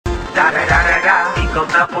Eco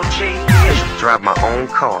double G. Drive my own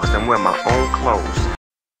cars and wear my own clothes.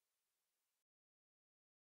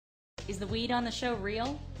 Is the weed on the show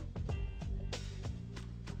real?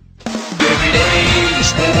 Every day,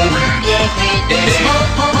 smoke weed. Every day,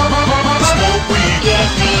 smoke weed.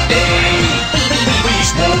 Every day, we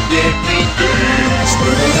smoke every day.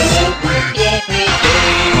 Smoke weed every day.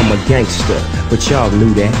 I'm a gangster, but y'all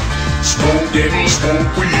knew that. Smoke weed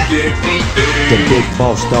every day. The big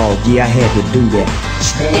boss dog, yeah, I had to do that.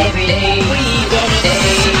 Smoke every day, weed every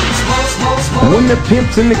day. Smoke. When the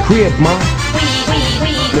pimp's in the crib, ma,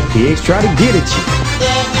 the pigs try to get at you.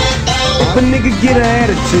 If a nigga get an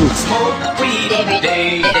attitude, Smoke weed every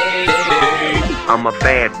day. I'm a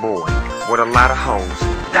bad boy with a lot of hoes.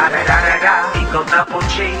 Eco double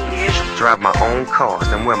G. Drive my own cars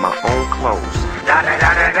and wear my own clothes.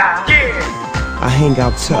 I hang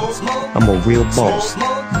out tough, I'm a real boss.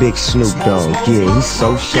 Big Snoop Dogg, yeah, he's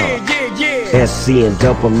so sharp. SC and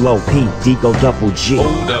double O, P, Deco double G.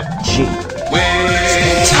 Hold up. G.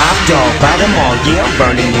 Top dog, by them all, yeah, I'm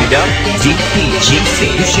burning it up. DPGC,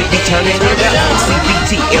 you should be turning it up.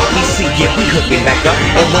 CBT, LPC, yeah, we hooking back up.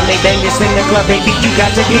 And when they bang this in the club, baby, you got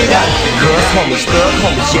to get up. Cuz homies, thug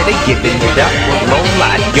homies, yeah, they giving it up. Low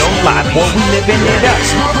life, yo life, boy, we living it up.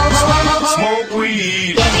 Smoke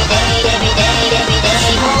weed.